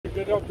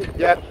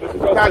Yeah.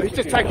 No, he's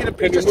just taking a...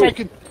 He's just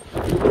taking...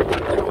 He's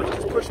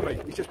just pushed me.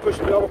 He's just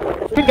pushed me.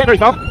 Didn't get very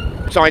far.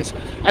 Signs.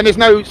 And there's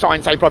no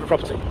sign saying private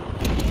property.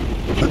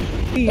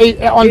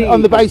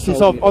 On the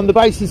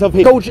basis of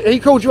he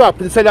called you up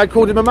and said I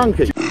called him a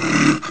monkey.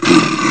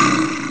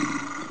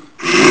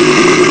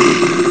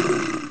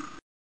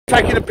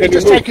 He's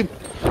just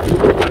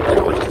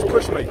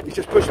pushed me. He's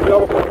just pushed me.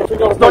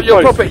 It's not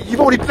your property.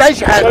 You've already laid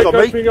your hands on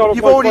me.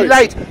 You've already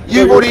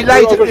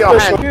laid your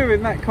hands.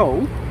 During that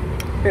call,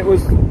 it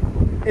was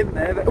in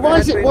there. Why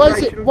is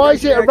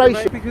it a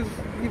racial? Because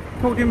you've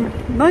called him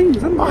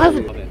names, haven't you? I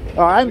haven't.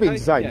 Oh, I haven't been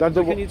saying. Yeah.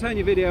 So can you turn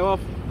your video off?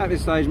 At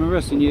this stage, I'm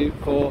arresting you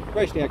for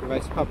racially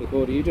aggravated public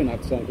order. You don't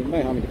have to say anything.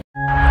 May harm you.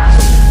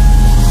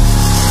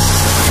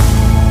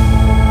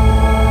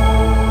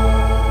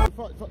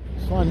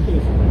 Fine.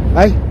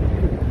 Hey?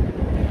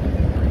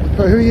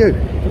 Who are you?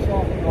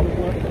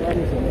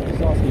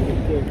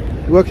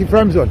 You're working for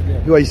Amazon?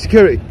 Yeah. You are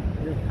security?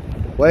 Yeah.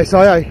 What,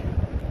 SIA?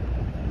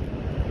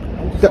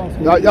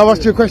 I've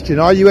asked you a question.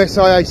 Are you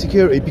SIA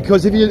security?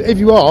 Because if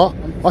you are,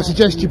 I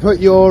suggest you put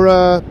your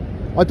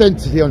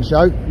identity on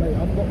show. Mate,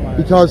 I've got my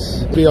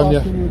because be on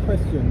your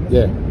question.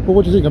 Yeah. But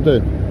what do you think I'm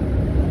doing?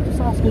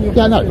 Just asking you.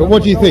 Yeah, no. But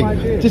what do you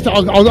think? Just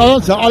I'll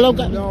answer.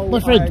 My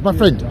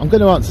friend. I'm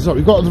going to answer. Sorry,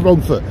 we've got on the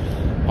wrong foot.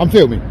 I'm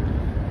filming.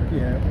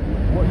 Yeah.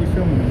 What are you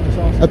filming? Just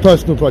asking. A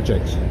personal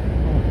project.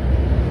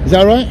 Oh. Is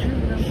that all right?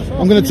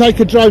 I'm going to take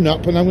a drone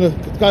up and I'm going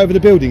to go over the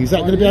building. Is that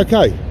going to be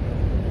okay?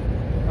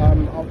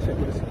 I'll check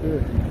with the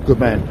security. Good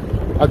man.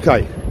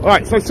 Okay. All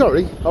right. So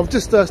sorry, I've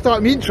just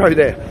started my intro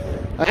there.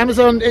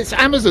 Amazon. It's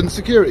Amazon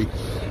security,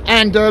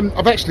 and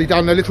I've actually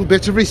done a little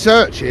bit of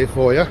research here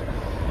for you.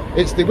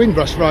 It's the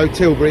Windrush Road,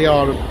 Tilbury,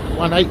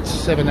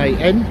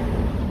 R1878N.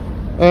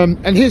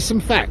 And here's some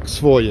facts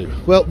for you.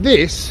 Well,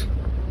 this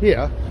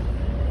here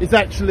is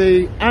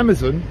actually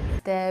Amazon.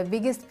 The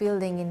biggest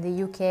building in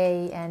the UK,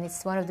 and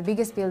it's one of the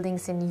biggest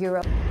buildings in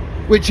Europe.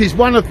 Which is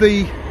one of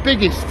the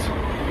biggest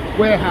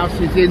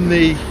warehouses in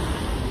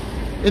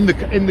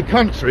the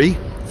country.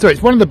 So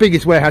it's one of the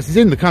biggest warehouses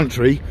in the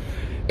country.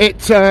 It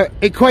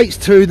equates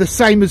to the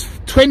same as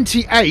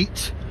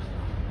 28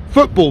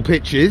 football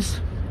pitches.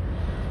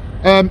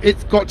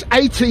 It's got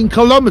 18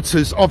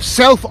 kilometres of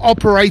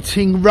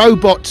self-operating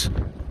robot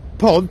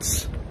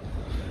pods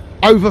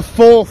over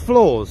 4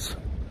 floors.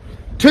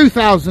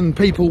 2,000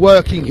 people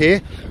working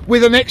here,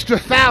 with an extra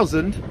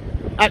 1,000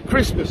 at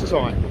Christmas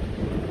time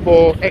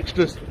for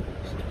extra,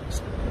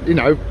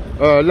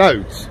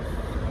 loads.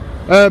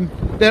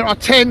 There are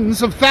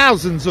tens of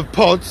thousands of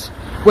pods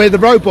where the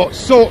robots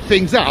sort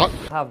things out.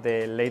 We have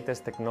the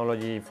latest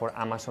technology for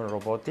Amazon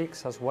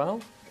robotics as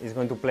well. It's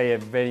going to play a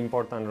very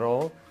important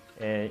role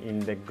in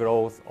the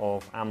growth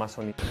of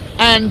Amazon.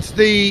 And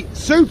the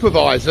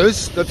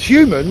supervisors, the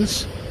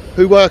humans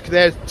who work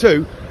there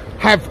too,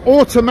 have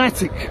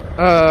automatic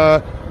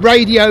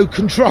radio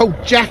controlled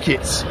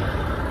jackets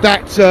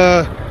that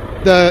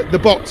the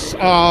bots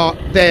are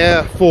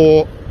there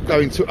for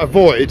going to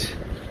avoid.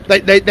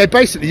 They're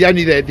basically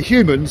only there, the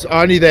humans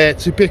are only there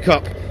to pick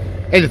up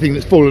anything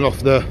that's fallen off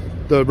the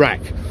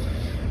rack.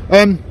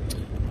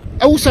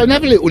 Also,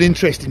 another little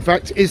interesting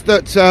fact is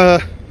that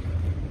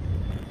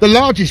the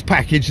largest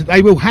package that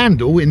they will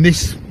handle in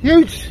this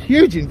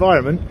huge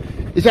environment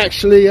is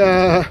actually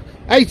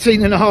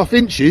 18.5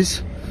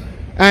 inches,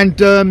 and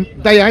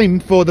they aim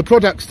for the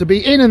products to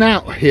be in and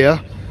out here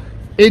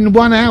in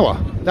 1 hour.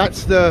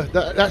 That's the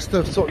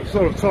sort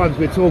of times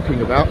we're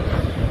talking about.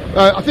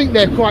 I think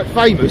they're quite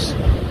famous.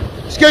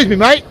 Excuse me,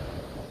 mate.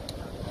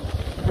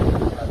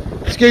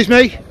 Excuse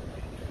me.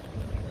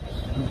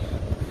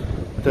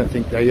 I don't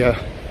think they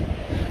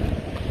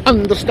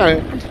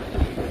understand.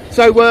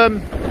 So,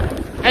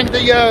 and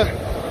the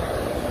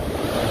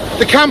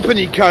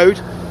company code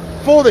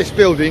for this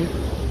building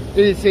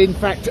is in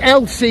fact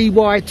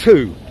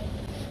LCY2.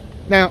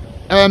 Now,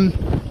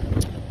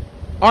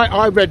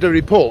 I read a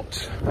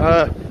report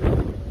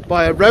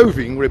by a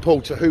roving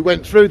reporter who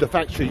went through the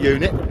factory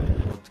unit.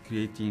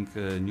 Creating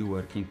new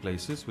working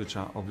places, which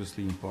are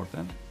obviously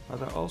important,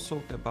 but are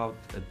also about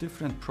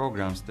different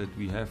programs that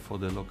we have for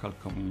the local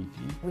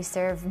community. We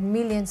serve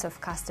millions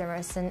of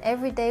customers, and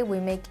every day we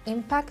make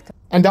impact.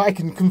 And I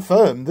can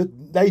confirm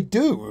that they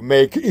do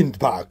make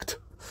impact.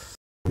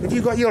 Have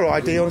you got your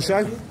ID on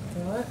show?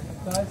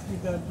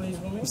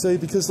 See,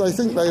 because they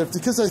think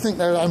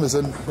they're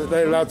Amazon, that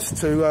they're allowed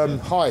to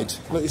hide.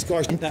 Look, this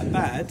guy's that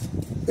bad.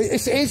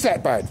 It is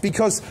that bad,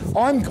 because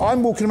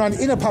I'm walking around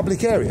in a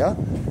public area,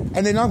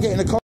 and then I'm getting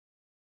a cop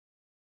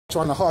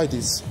trying to hide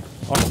his.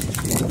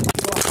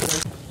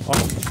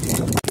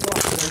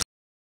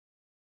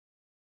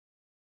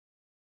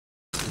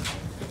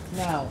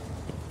 Now,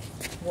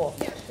 what?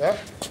 Yeah?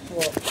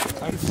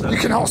 What? You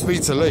can ask me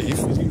to leave.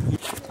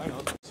 Hang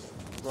on.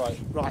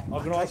 Right. I'm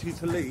going to ask you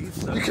to leave.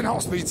 So you can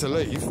ask me to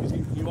leave.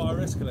 You are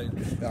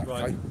escalating. Yeah,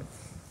 right.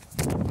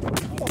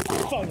 Okay.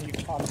 Phone, you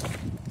cunt.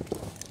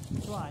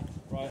 Right.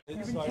 Right.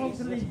 You've been told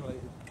to leave.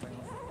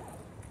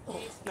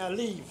 Now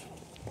leave.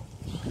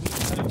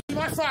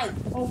 My phone.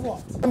 Oh,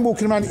 what? I'm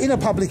walking around in a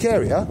public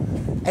area,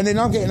 and then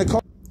I'm getting a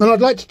cop. and I'd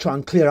like to try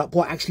and clear up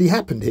what actually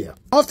happened here.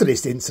 After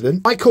this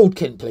incident, I called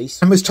Kent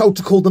Police and was told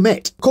to call the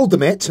Met. Called the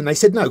Met and they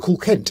said no, call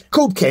Kent.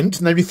 Called Kent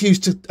and they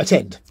refused to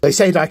attend. They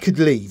said I could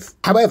leave.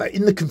 However,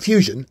 in the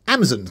confusion,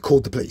 Amazon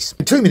called the police.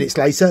 And 2 minutes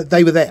later,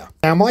 they were there.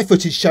 Now my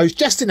footage shows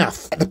just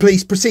enough that the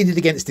police proceeded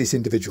against this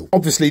individual.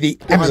 Obviously the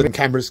Amazon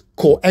cameras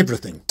caught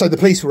everything. So the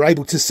police were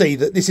able to see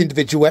that this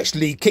individual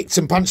actually kicked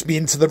and punched me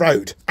into the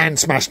road and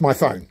smashed my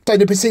phone. So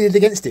they proceeded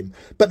against him.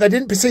 But they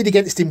didn't proceed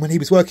against him when he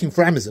was working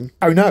for Amazon.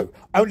 Oh no,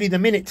 only the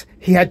minute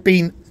he had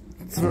been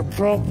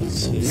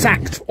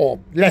sacked or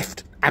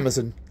left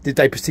Amazon did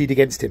they proceed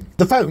against him.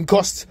 The phone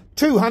cost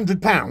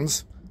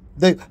 £200.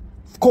 The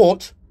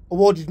court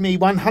awarded me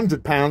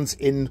 £100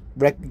 in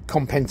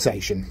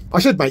compensation. I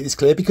should make this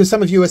clear because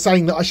some of you are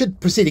saying that I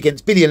should proceed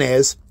against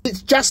billionaires.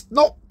 It's just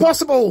not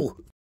possible.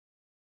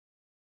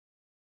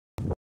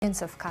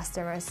 Of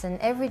customers, and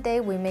every day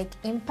we make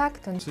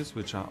impact on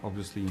which are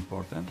obviously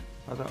important,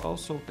 but are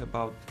also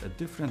about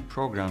different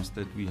programs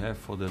that we have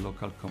for the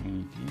local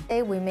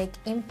community. We make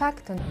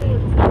impact on.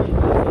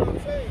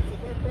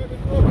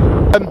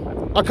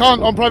 I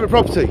can't on private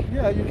property.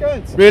 Yeah, you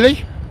can't.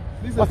 Really?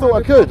 I thought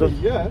I could. Property,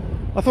 yeah.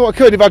 I thought I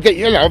could if I get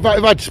if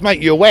I just make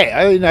you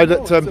aware, you know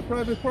that. No, it's a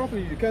private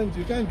property. You can't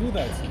do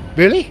that.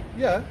 Really?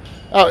 Yeah.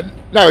 Oh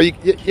no, you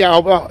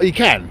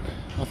can.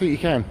 I think you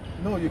can.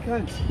 No, you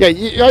can't. Yeah,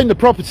 you own the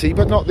property,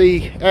 but not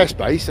the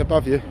airspace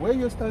above you. Where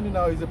you're standing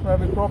now is a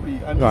private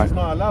property, and Right. it's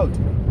not allowed.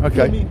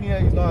 Okay. Filming here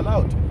is not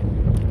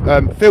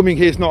allowed. Filming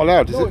here is not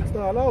allowed, is No, it? it's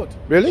not allowed.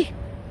 Really?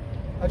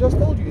 I just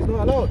told you, it's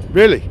not allowed.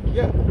 Really?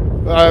 Yeah.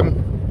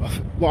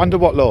 Under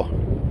what law?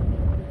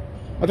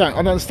 I don't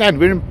understand.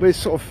 We're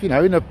sort of, you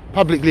know, in a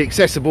publicly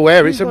accessible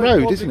area. It's a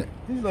road, isn't it?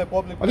 This is like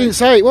public. I didn't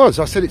say it was.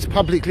 I said it's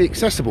publicly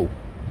accessible.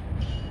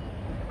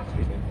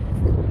 Excuse me.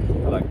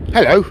 Hello.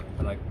 Hello.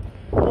 Hello.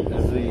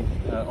 As the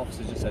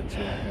officer just said to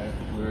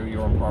you,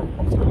 you're on private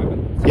property at the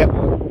moment. So Yep.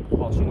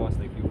 I'll ask you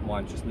nicely if you wouldn't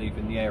mind just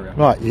leaving the area.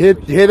 Right. You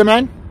hear the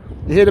man?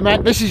 You hear the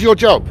man? This is your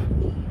job.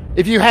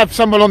 If you have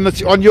someone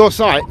on your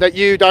site that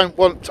you don't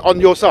want on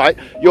your site,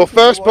 your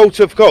first port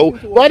of call.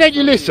 Why don't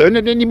you listen,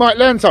 and then you might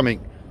learn something,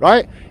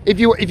 right? If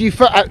you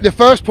at the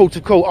first port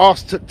of call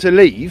asked to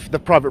leave the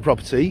private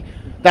property,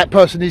 that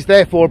person is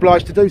therefore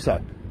obliged to do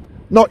so.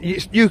 Not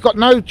you've got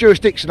no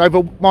jurisdiction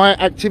over my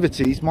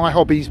activities, my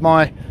hobbies,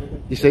 my.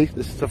 You see,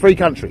 this is a free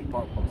country.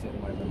 Private property at the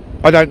moment.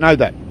 I don't know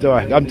that, do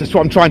I? I'm just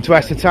what I'm trying to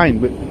ascertain.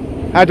 But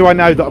how do I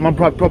know that I'm on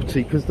private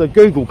property? Because the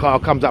Google car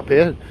comes up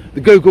here. The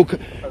Google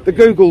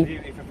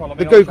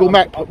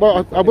map.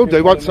 Well, I will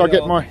do once I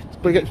get my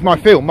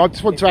film. I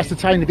just want to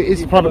ascertain if it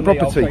is private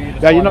property.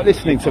 No, you're not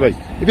listening to me.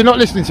 If you're not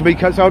listening to me,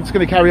 so I'm just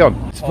going to carry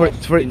on. For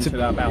it Into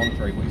that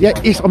boundary. yeah,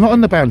 I'm not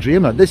on the boundary,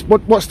 am I?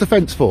 What's the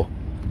fence for?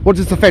 What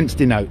does the fence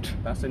denote?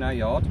 That's in our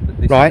yard. But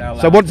this is Right. our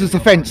So land, what does the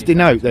we've got fence any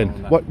denote then?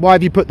 restriction on that. Why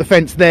have you put the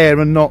fence there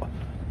and not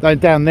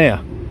down there?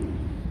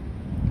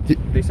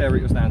 This area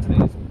you're standing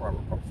in is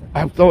private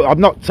property. I'm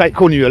not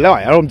calling you a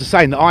liar. I'm just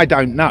saying that I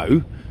don't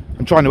know.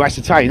 I'm trying to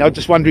ascertain. I'm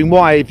just wondering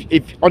why,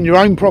 if on your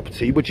own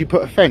property, would you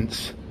put a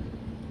fence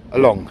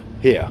along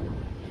here?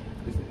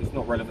 It's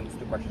not relevant to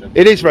the question.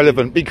 It is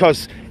relevant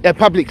because a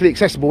publicly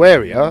accessible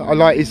area,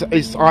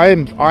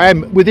 I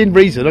am within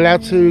reason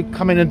allowed to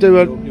come in and do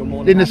You're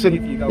more than happy if you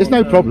innocent. go There's no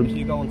on, problem. if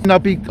you go on- And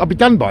I'd be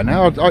done by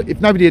now. If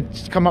nobody had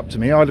come up to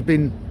me, I'd have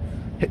been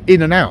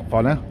in and out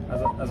by now.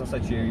 As I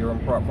said to you, you're on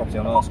private property.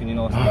 I'm asking you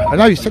nicely. I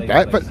know you said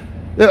that, but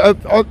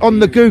on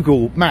the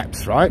Google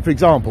Maps, right, for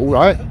example,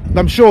 right,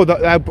 I'm sure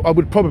that I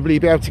would probably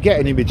be able to get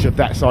an image of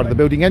that side of the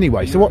building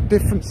anyway. So what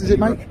difference does it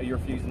make? Are you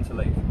refusing to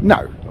leave?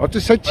 No, I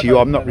just said to you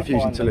I'm not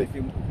refusing to leave. If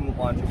you wouldn't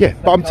mind just Yeah,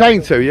 but I'm letting saying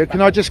me to you,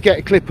 can I just get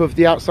a clip of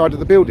the outside of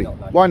the building?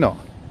 Why not?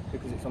 know,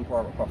 because it's on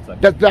private property.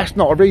 That's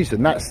not a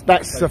reason. That's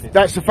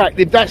the fact.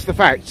 If that's the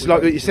fact,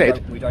 like what you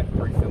said, We don't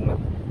approve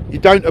filming. you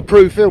don't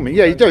approve filming.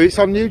 Yeah, you do. It's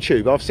on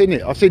YouTube. I've seen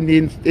it. I've seen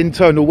the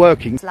internal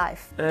workings.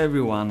 life.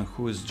 Everyone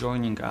who is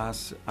joining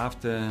us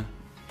after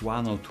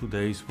 1 or 2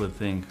 days will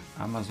think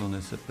Amazon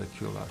is a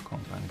peculiar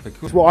company.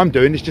 What I'm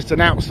doing is just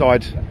an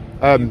outside.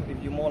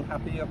 If you're more than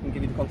happy, I can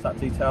give you the contact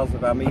details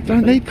of our media. I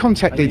don't need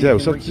contact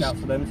details. You I've can reach out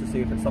to them to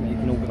see if it's something you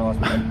can organise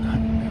with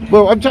them.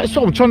 Well, that's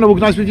what I'm trying to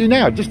organise with you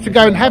now, just to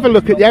go and have a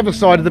look at the other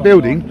side of the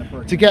building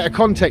to get a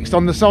context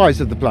on the size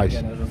of the place.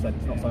 Again, as I said,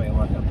 it's not something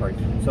I can approve.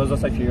 So as I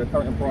said to you, you're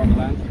currently on private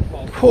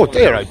land. Oh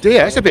dear,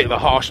 that's a bit of a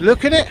harsh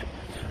look, isn't it?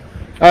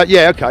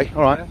 Yeah, okay,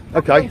 all right, I'll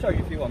okay. show you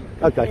if you want.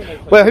 Okay,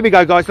 well here we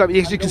go guys, like,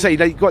 as you can see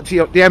they've got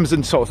to the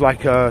Amazon sort of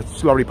like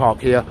lorry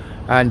park here,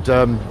 and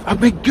oh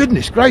my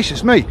goodness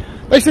gracious me,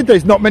 they said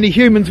there's not many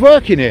humans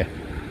working here.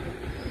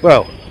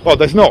 Well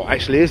there's not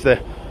actually, is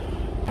there?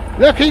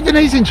 Look, even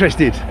he's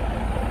interested.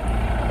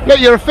 Look,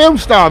 you're a film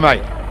star,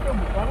 mate.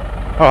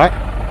 Alright,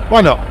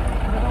 why not?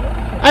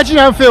 How do you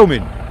know I'm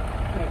filming?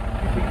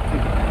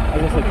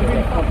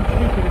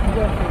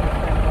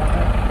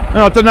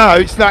 No, I don't know,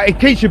 it's like, it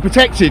keeps you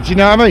protected, you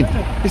know what I mean?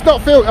 It's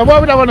not film. Why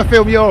would I want to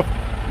film your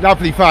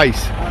lovely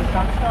face?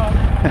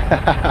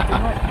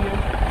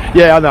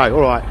 Yeah, I know,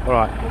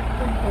 alright.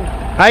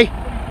 Hey?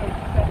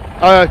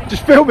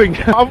 Just filming.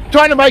 I'm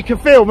trying to make a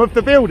film of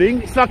the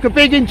building. It's like a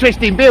big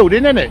interesting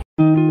building, isn't it?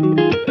 I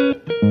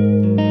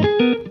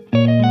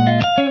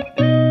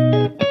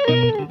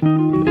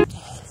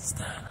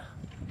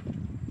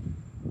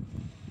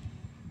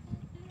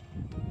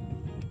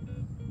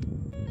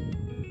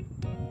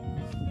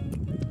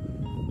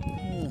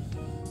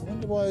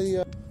wonder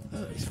why...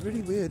 oh, it's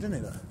really weird, isn't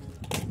it?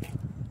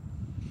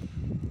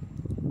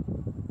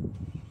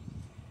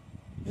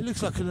 It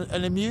looks like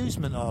an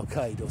amusement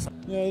arcade or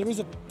something. Yeah, there is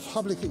a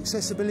public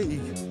accessibility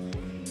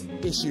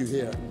issue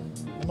here.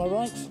 Am I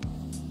right?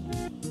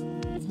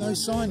 With no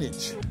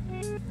signage.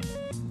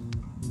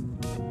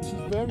 Which is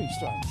very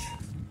strange.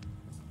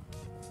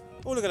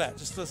 Oh, look at that.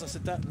 Just as I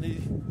said that, the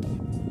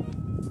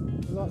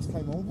lights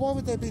came on. Why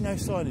would there be no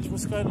signage?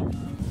 What's going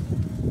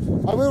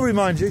on? I will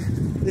remind you,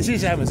 this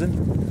is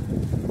Amazon.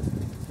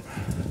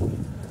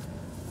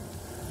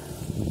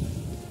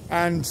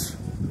 And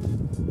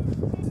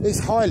it's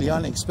highly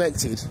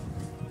unexpected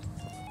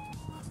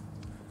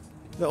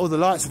that all the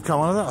lights have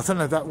come on. I don't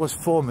know if that was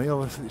for me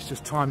or if it's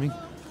just timing.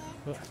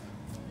 But...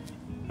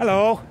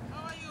 hello.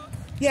 How are you?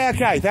 Yeah,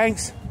 okay,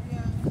 thanks.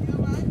 Yeah, you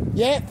alright?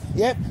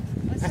 Yep.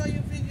 I saw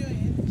you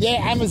videoing. Yeah,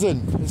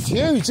 Amazon. It's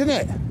huge, isn't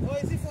it? Oh,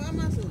 is it for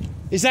Amazon?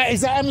 Is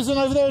that Amazon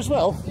over there as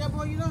well? Yeah,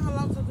 but you're not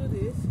allowed to do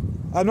this.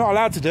 I'm not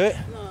allowed to do it?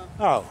 No.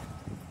 Oh,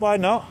 why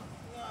not?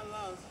 You're not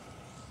allowed.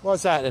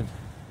 What's that then?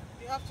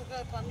 You have to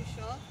get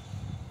permission.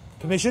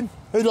 Permission?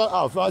 Who do I...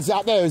 oh, right, is it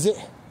up there, is it?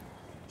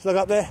 Should I go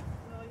up there?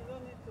 No, you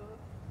don't need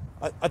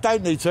to. I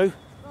don't need to. No,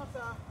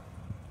 sir.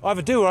 I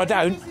either do or I Are you a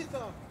don't.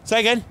 visitor? Say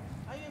again?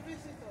 Are you a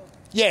visitor?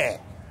 Yeah.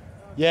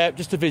 Yeah,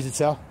 just a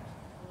visitor.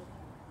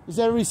 Is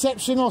there a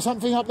reception or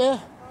something up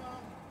there?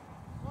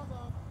 Hold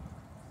on.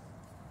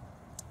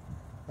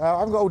 I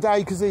haven't got all day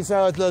because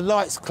the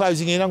light's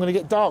closing in. I'm going to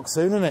get dark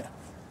soon, isn't it?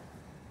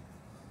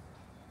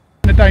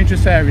 In a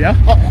dangerous area.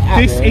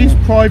 This is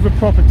private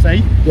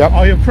property. Yep.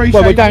 I appreciate.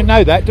 Well, we don't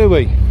know that, do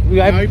we?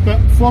 No, but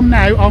from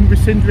now, I'm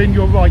rescinding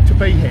your right to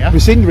be here.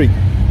 Rescinding.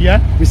 Yeah.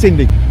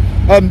 Rescinding.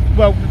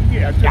 Well,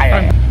 yeah.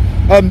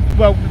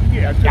 Well,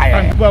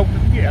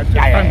 yeah.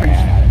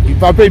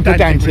 I've been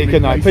pedantic,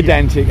 and I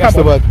pedantic. That's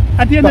the word.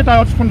 At the end of the day,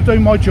 I just want to do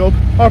my job.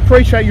 I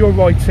appreciate your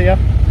rights here,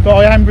 but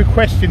I am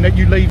requesting that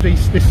you leave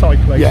this site,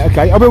 please. Yeah,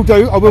 okay. I will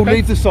do. I will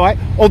leave the site.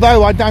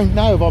 Although I don't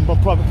know if I'm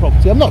on private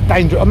property. I'm not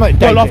dangerous. I'm not in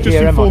danger. Well, I've just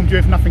informed you,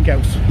 if nothing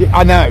else. Yeah,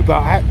 I know,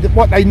 but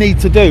what they need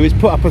to do is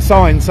put up a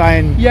sign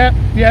saying. Yeah.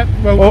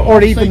 Well,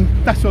 or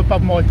even that's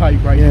above my pay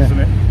grade, isn't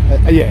it?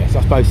 Yes,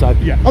 I suppose so.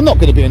 Yeah. I'm not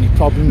going to be any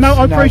problems. No,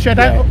 I appreciate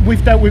that. Yeah.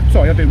 We've dealt with.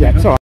 Sorry, I didn't. Yeah,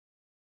 sorry.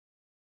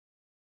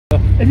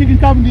 If you can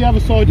come on the other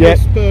side of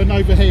this burn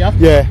over here,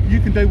 you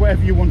can do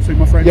whatever you want to,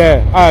 my friend.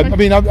 Yeah, I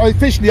mean,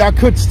 officially I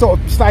could sort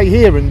of stay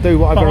here and do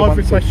whatever I want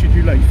to. But I've requested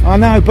you leave. I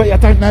know, but I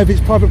don't know if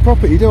it's private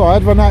property, do I?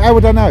 How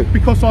would I know?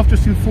 Because I've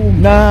just informed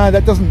you. No,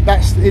 that doesn't.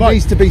 It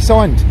needs to be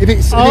signed. If it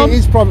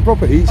is private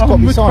property, it's got to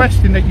be signed. I'm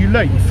requesting that you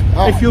leave.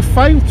 If you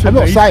fail to I'm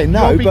leave, not saying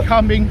no, you're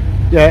becoming.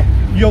 Yeah.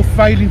 You're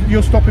failing.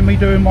 You're stopping me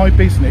doing my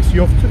business.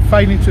 You're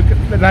failing to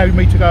allow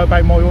me to go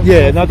about my.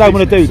 Yeah, no, I don't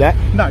want to do that.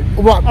 No,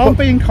 right, I'm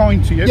being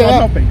kind to you. Yeah. I'm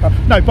not being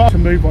kind. No, but to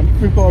move on.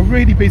 We've got a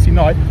really busy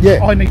night.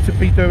 Yeah. I need to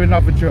be doing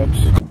other jobs.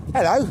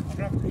 Hello.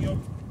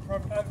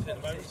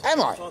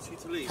 Am I?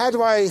 How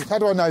do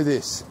I know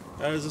this?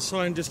 There's a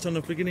sign just on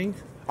the beginning.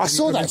 I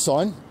saw that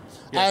sign,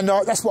 and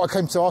that's what I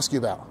came to ask you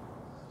about.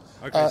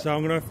 Okay, so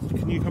I'm gonna.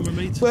 Can you come with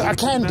me? Well, I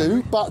can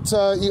do, but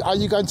are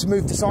you going to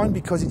move the sign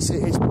because it's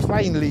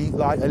plainly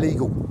like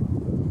illegal?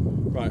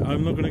 Right,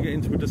 I'm not going to get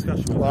into a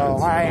discussion with Well,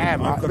 that. I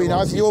am. I mean,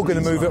 either you're going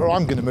to move it or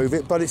I'm going to move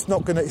it, but it's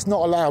not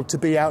allowed to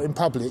be out in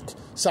public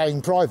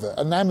saying private.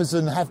 And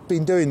Amazon have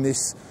been doing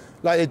this,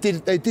 like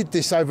they did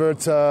this over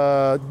at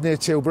near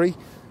Tilbury.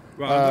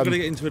 Right, I'm not going to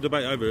get into a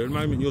debate over it. At the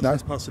moment, you're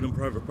trespassing on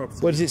private property.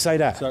 Where does it say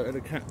that? So,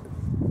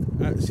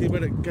 see where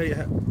the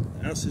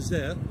gatehouse is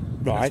there?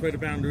 Right. That's where the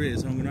boundary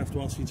is. I'm going to have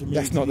to ask you to move.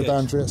 That's not the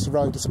boundary. That's the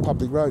road. It's a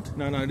public road.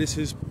 No, this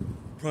is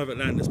private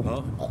land. This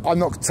part. I'm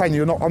not saying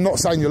you're not. I'm not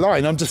saying you're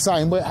lying. I'm just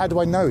saying. How do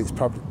I know it's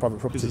private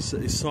property? Because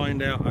it's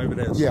signed out over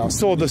there. Yeah, I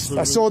saw the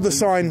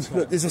sign.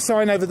 Look, there's a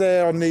sign over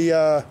there on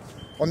the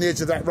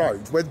edge of that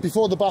road,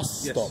 before the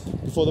bus stop.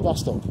 Before the bus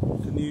stop.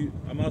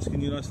 I'm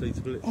asking you nicely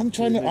to. I'm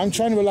trying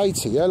to relate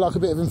to you, like a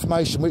bit of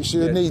information which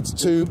you need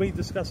to. Can we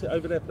discuss it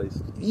over there,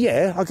 please?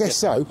 Yeah, I guess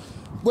so.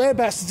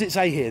 Whereabouts does it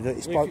say here that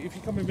it's private? If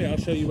you come with me, I'll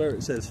show you where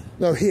it says.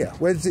 No, here.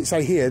 Where does it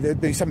say here?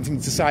 There'd be something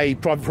to say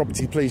private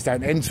property, please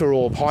don't enter,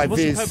 or high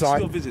vis site. What's the purpose of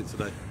your visit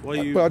today?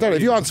 Well, I don't know.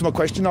 If you answer my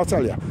question, I'll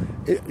tell you.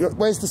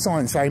 Where's the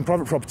sign saying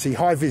private property,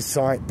 high vis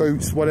site,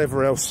 boots,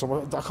 whatever else?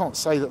 I can't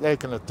say that they're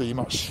going to do you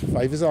much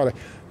favours, are they?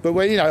 But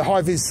when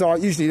high vis site,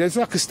 usually there's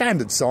like a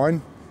standard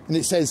sign. And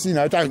it says,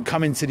 don't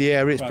come into the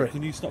area. Right,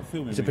 can you stop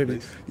filming me,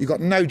 please? You've got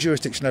no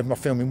jurisdiction over my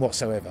filming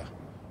whatsoever.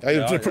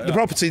 The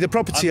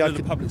property. Under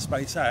the Public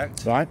Space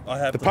Act. Right. I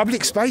have the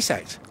Public Space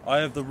Act. I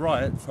have the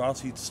right for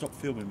us you to stop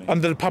filming me.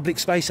 Under the Public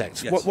Space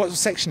Act. Yes. What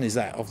section is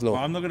that of the law?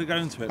 Well, I'm not going to go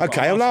into it.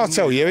 Okay, well, I'll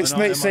tell you.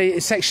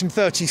 It's section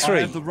 33. I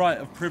have the right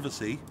of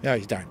privacy. No,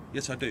 you don't.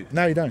 Yes, I do.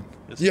 No, you don't.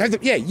 Yes, you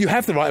have you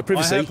have the right of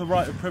privacy. I have the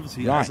right of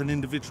privacy as an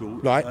individual,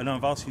 and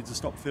I've asked you to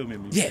stop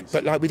filming me. Yeah, please.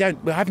 but like we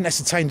haven't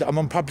ascertained that I'm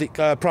on public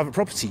private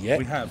property yet.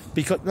 We have.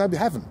 No, we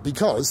haven't,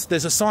 because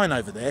there's a sign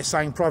over there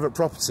saying private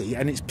property,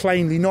 and it's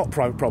plainly not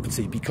private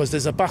property because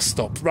there's a bus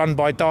stop run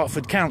by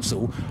Dartford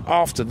Council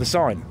after the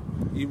sign.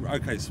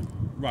 Okay, so,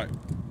 right.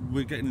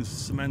 We're getting into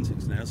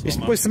semantics now. So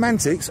It's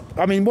semantics.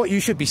 I mean, what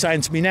you should be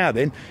saying to me now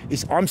then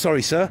is, I'm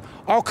sorry, sir,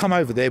 I'll come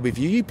over there with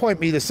you. You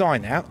point me the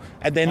sign out,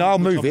 and then I'll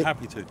move it. I'm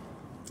happy to.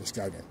 Let's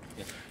go then.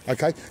 Yeah.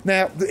 Okay.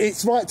 Now,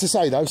 it's right to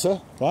say, though,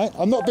 sir, right?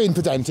 I'm not being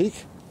pedantic.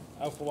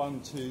 Alpha 1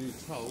 to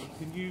 12,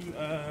 can you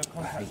contact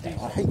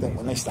I hate that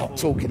when they start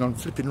talking on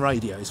flipping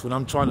radios when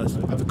I'm trying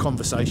to have a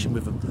conversation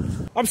with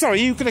them. I'm sorry,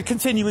 are you going to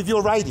continue with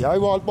your radio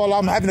while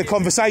I'm having a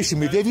conversation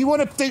with you? If you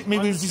want to treat me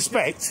with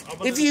respect,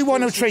 if you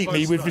want to treat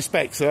me with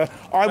respect, sir,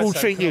 I will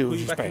treat you with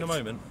respect. Back in a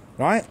moment.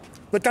 Right?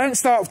 But don't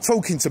start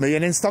talking to me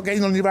and then start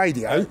getting on your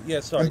radio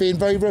and being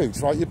very rude,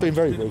 right? You're being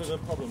very rude. There's a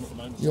problem at the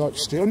moment. You're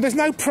still, and there's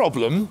no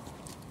problem.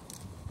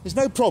 There's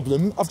no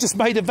problem. I've just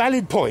made a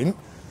valid point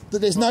that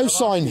there's no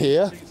sign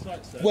here.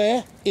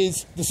 Where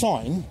is the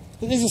sign?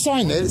 There's a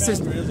sign there that says,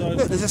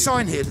 look, there's a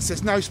sign here that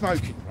says no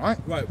smoking, right?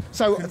 Right.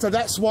 So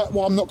that's what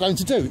I'm not going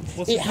to do.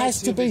 It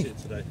has to be.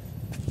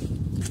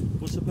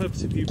 What's the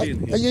purpose of you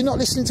being here? Are you not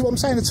listening to what I'm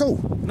saying at all?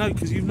 No,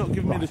 because you've not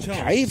given me the chance.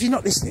 Okay, if you're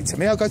not listening to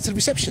me, I'll go to the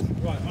reception.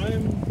 Right, I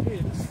am here.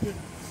 This is good.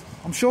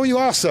 I'm sure you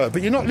are, sir,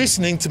 but you're not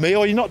listening to me,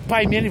 or you're not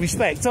paying me any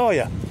respect, are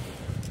you?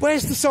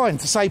 Where's the sign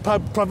to say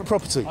private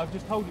property? I've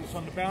just told you it's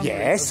on the boundary.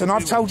 Yes, and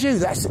I've told you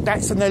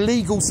that's an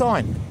illegal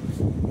sign.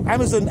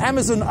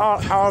 Amazon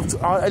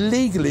are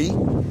illegally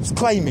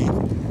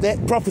claiming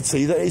that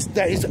property that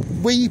is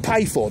we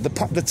pay for,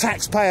 the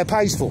taxpayer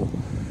pays for.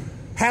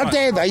 How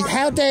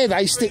dare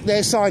they stick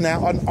their sign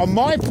out on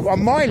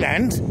my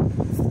land,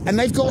 and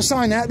they've got a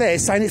sign out there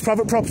saying it's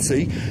private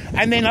property,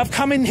 and then I've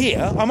come in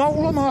here.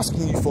 All I'm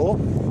asking you for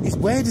is,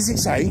 where does it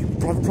say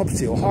private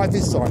property or high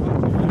vis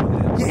sign?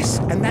 Yes,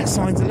 and that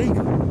sign's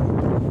illegal.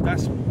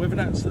 Whether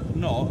that's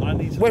not, I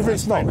need to... Whether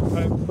it's not.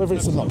 I'm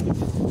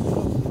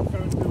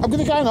going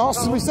to go and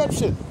ask the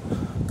reception.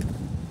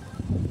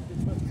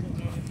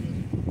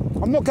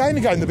 I'm not going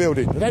to go in the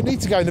building. I don't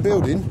need to go in the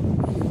building.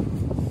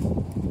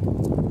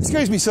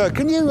 Excuse me, sir.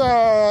 Can you...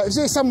 is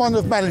there someone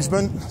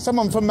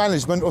from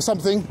management or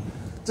something?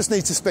 Just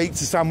need to speak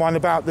to someone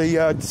about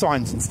the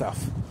signs and stuff.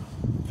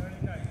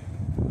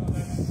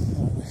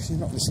 She's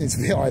not listening to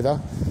me either.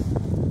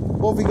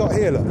 What have we got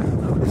here, look?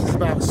 This is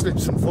about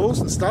slips and falls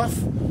and stuff.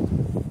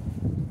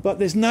 But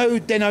there's no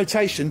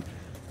denotation.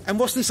 And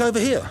what's this over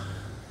here?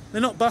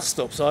 They're not bus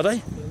stops, are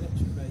they?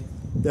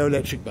 They're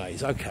electric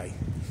bays, okay.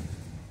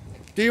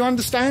 Do you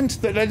understand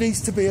that there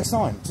needs to be a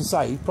sign to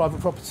say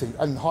private property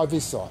and high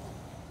vis sign?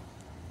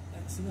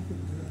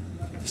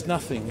 It's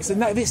nothing. If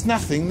it's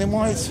nothing, then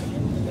why is...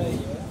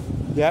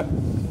 Yep.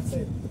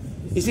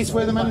 Is this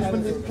where the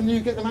management is? Can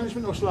you get the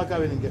management, or shall I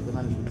go in and get the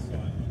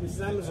management? This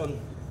is Amazon.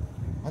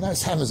 I know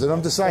it's Amazon,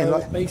 I'm just saying, So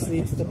like... basically,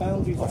 it's the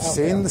boundaries I've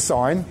seen the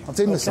sign. I've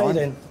seen the sign.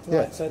 Then.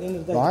 Right, yeah. so at the end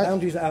of the day, right. the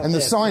boundaries are out and the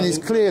there. sign is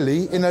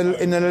clearly in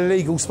an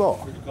illegal spot.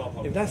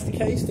 If that's the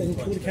case, then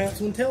call the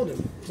council and tell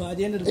them. But at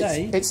the end of the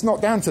day... It's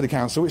not down to the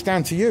council, it's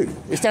down to you.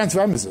 It's down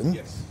to Amazon.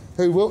 Yes.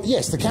 Who will...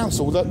 Yes, the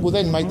council that will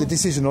then make the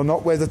decision or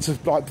not whether to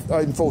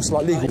enforce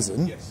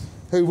legalism. Yes.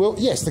 Who will...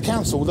 Yes, the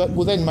council that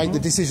will then make the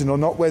decision or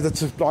not whether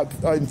to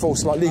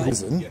enforce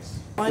legalism. Yes.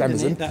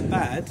 Finding it that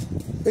bad.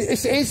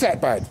 It is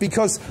that bad,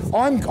 because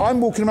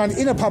I'm walking around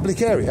in a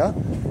public area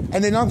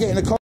and then I'm getting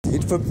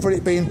accosted for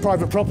it being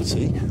private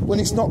property when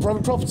it's not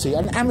private property,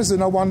 and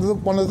Amazon are one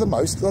of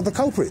the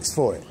culprits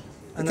for it.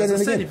 And as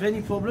I said, if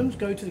any problems,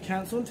 go to the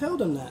council and tell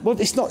them that. Well,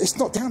 it's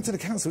not down to the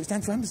council, it's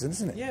down to Amazon,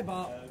 isn't it? Yeah,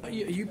 but are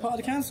you part of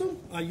the council?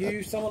 Are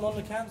you someone on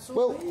the council?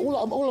 Well,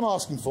 all I'm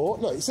asking for,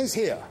 look, it says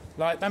here,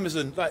 like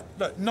Amazon,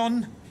 look,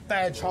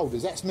 non-badge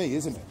holders, that's me,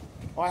 isn't it?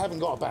 I haven't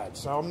got a badge,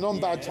 so I'm a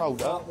non-badge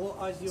holder.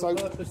 What is your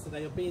purpose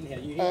today of being here?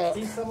 You here to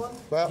see someone?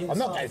 Well, I'm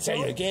not going to tell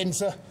you again,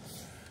 sir.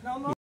 No,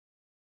 I'm not.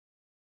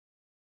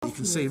 You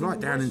can see right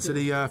down into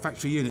the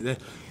factory unit there.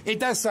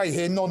 It does say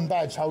here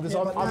non-badge holders.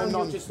 Yeah, I'm a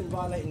non. You're just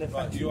violating the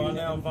factory. You are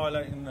now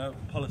violating the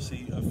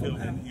policy of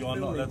filming. You are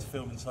not allowed to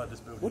film inside this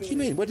building. What do you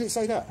mean? Where did it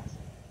say that?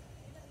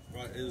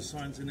 Right, there's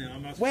signs in there.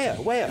 Where?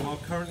 You are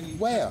currently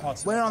Where are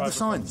the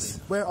signs?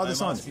 Property. Where are the I'm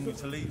signs? asking you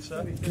to leave,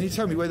 sir. Can you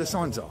tell me where the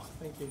signs are?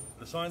 Thank you.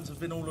 The signs have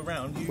been all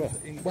around you.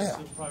 Where?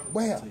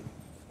 Where?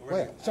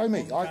 Show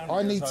me.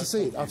 I need to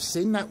see it. I've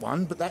seen that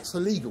one, but that's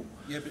illegal.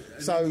 Yeah,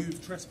 but so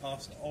you've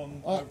trespassed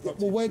on. well,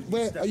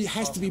 where it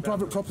has to be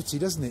private property,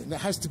 doesn't it? And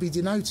it has to be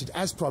denoted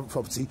as private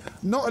property,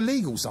 not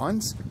illegal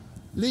signs.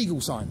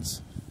 Legal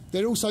signs.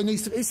 There also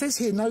needs to. It says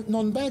here no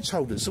non-badge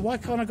holders. So why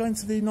can't I go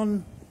into the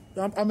non?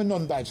 I'm a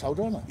non-badge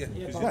holder, aren't I? Yeah,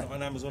 because you're not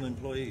an Amazon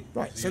employee.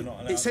 Right, so so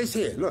it says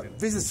here, look,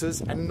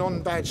 visitors and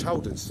non-badge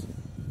holders.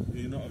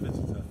 You're not a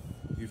visitor.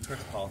 You've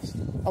trespassed.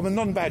 I'm a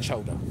non-badge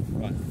holder.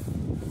 Right.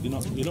 You're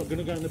not going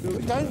to go in the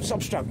building. Don't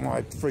obstruct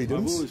my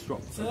freedoms. I will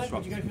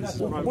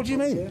obstruct. What do you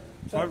mean?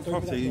 Private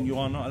property and you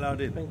are not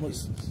allowed in.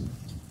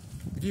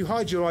 If you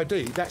hide your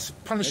ID, that's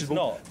punishable.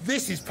 It's not.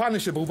 This is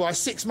punishable by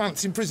 6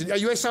 months in prison. Are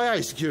you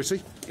SIA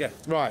security? Yeah.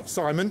 Right,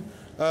 Simon,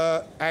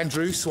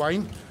 Andrew,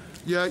 Swain.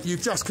 Yeah,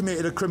 you've just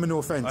committed a criminal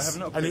offence. I have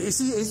not. And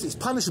it's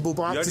punishable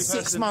by up to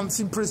 6 months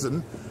in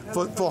prison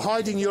for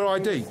hiding your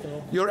ID.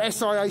 You're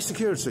SIA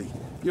security.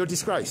 You're a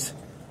disgrace.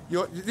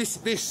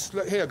 This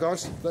look here,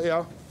 guys. Look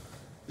here.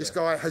 This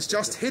guy has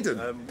just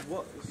hidden.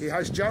 He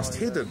has just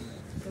hidden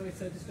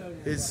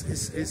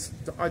his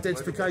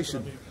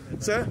identification.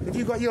 Sir, have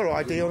you got your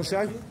ID on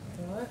show?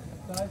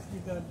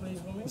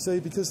 See,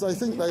 because they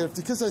think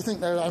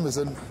they're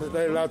Amazon, that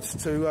they're allowed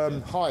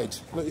to hide.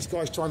 Look, this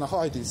guy's trying to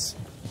hide his.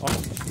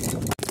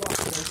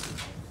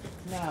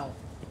 Now,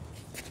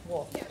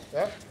 what?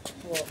 Yeah?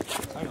 What?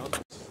 Hang on.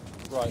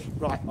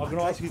 Right. I'm going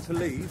to ask you to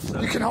leave.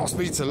 So You can ask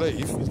me to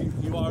leave.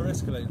 you are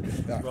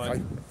escalating. Yeah, Right.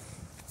 okay.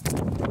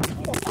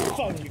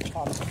 Phone, you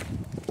cunt.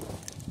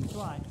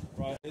 Right.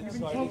 Right. You've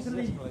been told to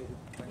leave.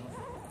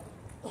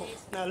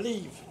 Now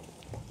leave.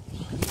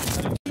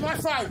 My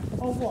phone.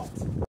 Oh, what?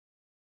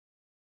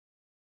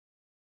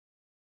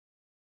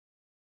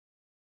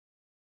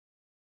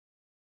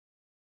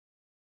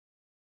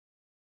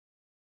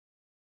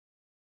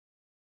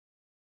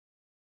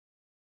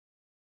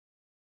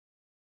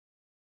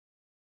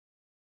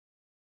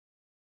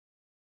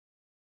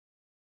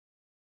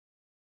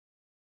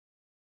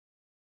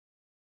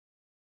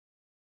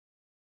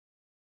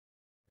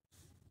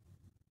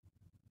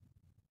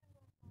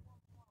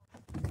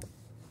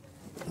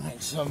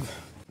 It's,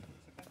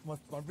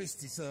 my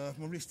wrist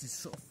is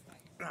sort of.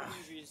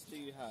 Injuries do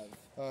you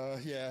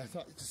have? Yeah, I've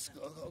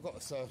got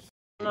to.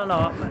 No,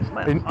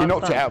 mate, He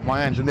knocked it out of my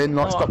hands and then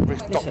stopped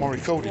my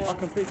recording. I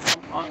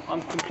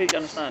completely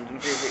understand and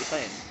agree with what you're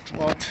saying.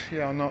 What?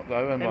 Yeah, I'm not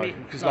though, am I?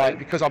 Because no.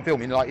 because I'm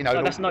filming, like, you know.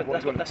 No, that's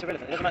irrelevant. It doesn't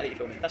matter that you're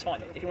filming. That's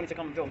fine. If you wanted to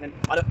come and film, then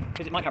I don't.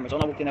 Because my camera's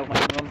on. I walked in there with my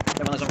camera on.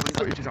 Everyone's on.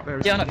 Footage is up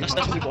there. Yeah, I know. That's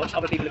what we've watched.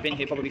 Other people have been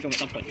here probably filming at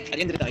some point. At the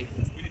end of the day,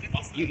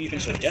 you've been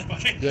swift, yeah.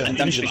 Yeah. And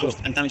damage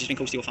has been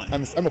caused to your phone.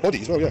 And my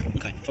body as well, yeah.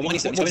 Okay. So what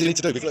do you need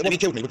to do? If he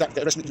killed me, would that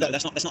get arrested? No,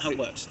 that's not how it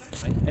works.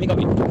 Okay. Let me go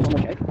in. One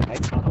more check. Okay.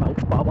 I'm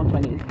out. But what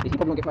I'm saying is he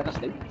probably won't get back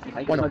custody.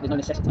 Okay. Why not? There's no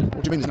necessity.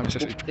 What do you mean there's no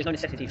necessity? There's no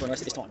necessity for an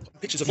arrest at this time.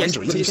 Pictures of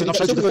injuries. It's still going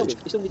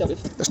to be dealt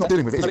with. That's not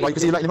dealing with it, is it? Why?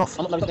 Because he let him off.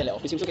 I'm not getting let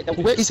off. Because he'll get dealt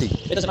with. Where is he?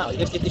 It doesn't matter.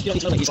 If you don't need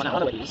to know where he is right now, I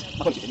know where he is.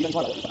 I told you, you don't need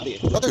to know where he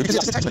is. I do, because he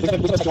has to text me. He's not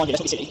going to take you on here.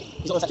 That's what you see.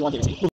 He's not going to take you on here, is he?